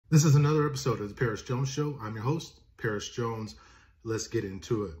This is another episode of the Perris Jones Show. I'm your host, Perris Jones. Let's get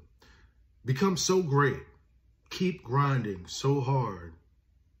into it. Become so great. Keep grinding so hard.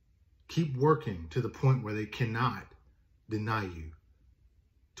 Keep working to the point where they cannot deny you,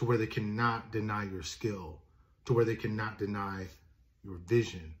 to where they cannot deny your skill, to where they cannot deny your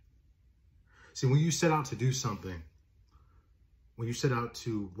vision. See, when you set out to do something, when you set out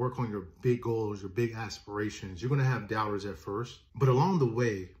to work on your big goals, your big aspirations, you're going to have doubters at first, but along the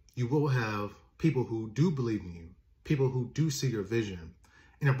way, you will have people who do believe in you, people who do see your vision.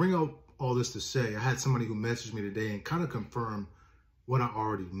 And I bring up all this to say, I had somebody who messaged me today and kind of confirmed what I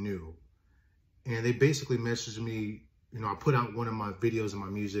already knew. And they basically messaged me, I put out one of my videos of my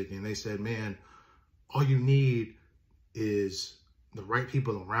music and they said, man, all you need is the right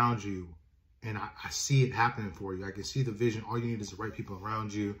people around you. And I see it happening for you. I can see the vision. All you need is the right people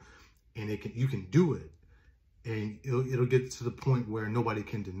around you and you can do it. And it'll get to the point where nobody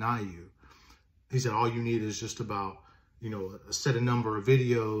can deny you. He said, all you need is just about, a set a number of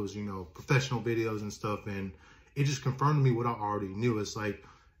videos, professional videos and stuff. And it just confirmed to me what I already knew. It's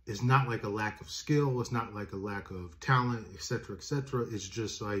not like a lack of skill. It's not like a lack of talent, et cetera, et cetera. It's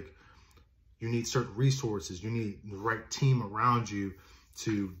just like you need certain resources. You need the right team around you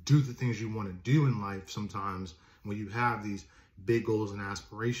to do the things you want to do in life sometimes when you have these big goals and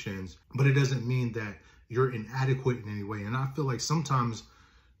aspirations. But it doesn't mean that you're inadequate in any way. And I feel like sometimes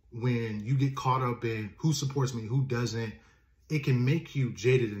when you get caught up in who supports me, who doesn't, it can make you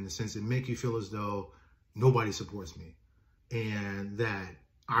jaded in the sense it make you feel as though nobody supports me and that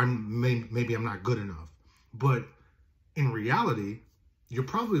maybe I'm not good enough. But in reality, you're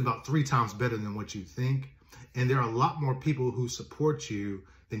probably about 3 times better than what you think. And there are a lot more people who support you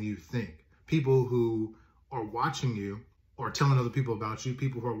than you think. People who are watching you or telling other people about you,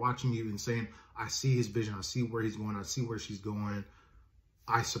 people who are watching you and saying, I see his vision, I see where he's going, I see where she's going,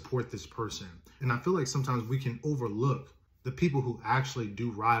 I support this person. And I feel like sometimes we can overlook the people who actually do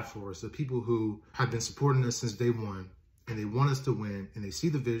ride for us, the people who have been supporting us since day one, and they want us to win, and they see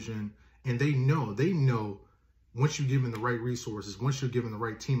the vision, and they know once you give them the right resources, once you're given the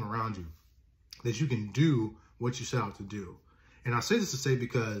right team around you, that you can do what you set out to do. And I say this to say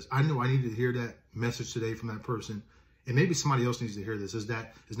because I know I needed to hear that message today from that person. And maybe somebody else needs to hear this, is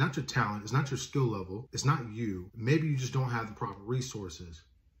that it's not your talent, it's not your skill level, it's not you. Maybe you just don't have the proper resources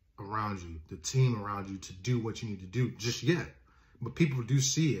around you, the team around you to do what you need to do just yet. But people do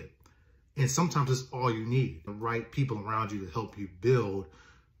see it. And sometimes it's all you need, the right people around you to help you build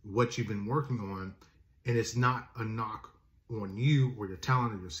what you've been working on. And it's not a knock on you or your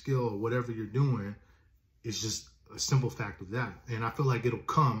talent or your skill or whatever you're doing. It's just a simple fact of that. And I feel like it'll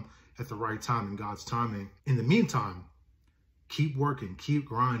come at the right time in God's timing. In the meantime, keep working, keep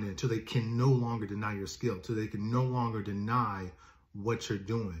grinding until they can no longer deny your skill, till they can no longer deny what you're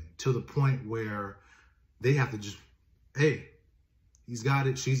doing, to the point where they have to just, hey, he's got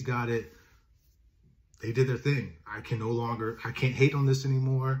it, she's got it. They did their thing. I can't hate on this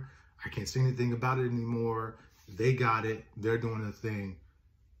anymore. I can't say anything about it anymore. They got it. They're doing their thing.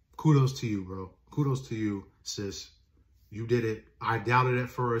 Kudos to you, bro. Kudos to you, sis. You did it. I doubted at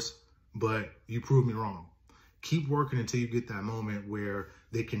first, but you proved me wrong. Keep working until you get that moment where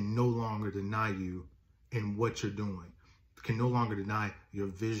they can no longer deny you in what you're doing. Can no longer deny your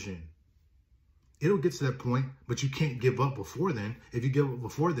vision. It'll get to that point, but you can't give up before then. If you give up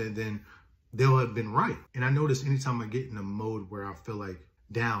before then they'll have been right. And I notice anytime I get in a mode where I feel like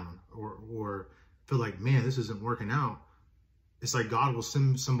down or feel like, man, this isn't working out, it's like God will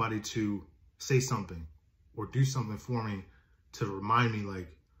send somebody to say something or do something for me to remind me, like,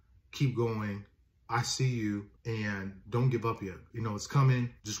 keep going. I see you and don't give up yet. It's coming.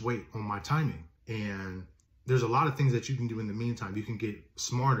 Just wait on my timing. And there's a lot of things that you can do in the meantime. You can get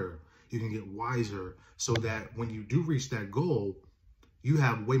smarter. You can get wiser so that when you do reach that goal, you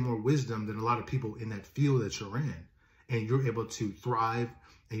have way more wisdom than a lot of people in that field that you're in. And you're able to thrive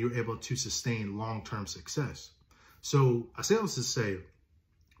and you're able to sustain long-term success. So I say all this to say,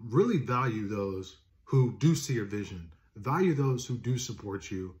 really value those who do see your vision. Value those who do support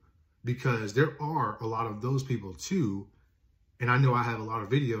you, because there are a lot of those people too. And I know I have a lot of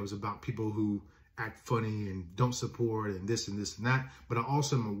videos about people who act funny and don't support and this and that. But I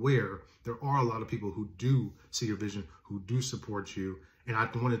also am aware there are a lot of people who do see your vision, who do support you. And I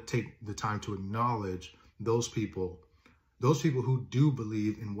want to take the time to acknowledge those people who do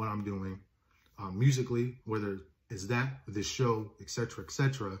believe in what I'm doing musically, whether it's this show, et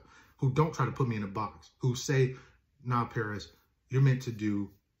cetera, who don't try to put me in a box, who say, nah, Perris, you're meant to do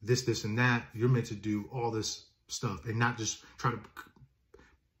this, and that. You're meant to do all this stuff and not just try to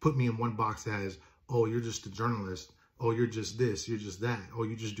put me in one box as, oh, you're just a journalist. oh, you're just this, you're just that, oh,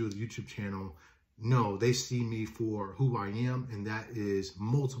 you just do a YouTube channel. No, they see me for who I am, and that is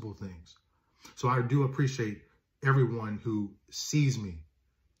multiple things. So I do appreciate everyone who sees me,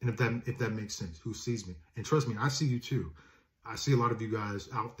 and if that makes sense, who sees me. And trust me, I see you too. I see a lot of you guys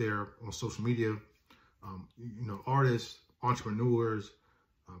out there on social media, you know, artists, entrepreneurs,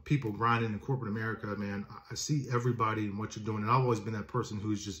 people grinding in corporate America, man. I see everybody and what you're doing. And I've always been that person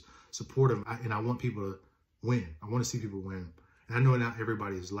who's just supportive, and I want people to win. I want to see people win. And I know not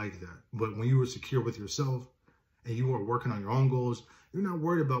everybody is like that. But when you are secure with yourself and you are working on your own goals, you're not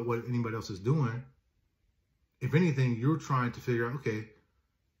worried about what anybody else is doing. If anything, you're trying to figure out, okay,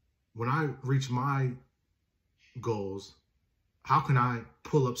 when I reach my goals, how can I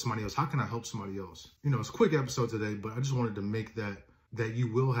pull up somebody else? How can I help somebody else? You know, it's a quick episode today, but I just wanted to make that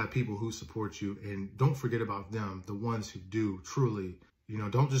you will have people who support you, and don't forget about them, the ones who do truly. You know,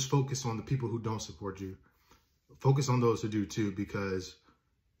 don't just focus on the people who don't support you. Focus on those who do too, because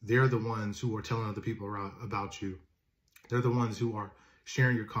they're the ones who are telling other people about you. They're the ones who are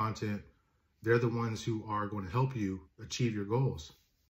sharing your content. They're the ones who are going to help you achieve your goals.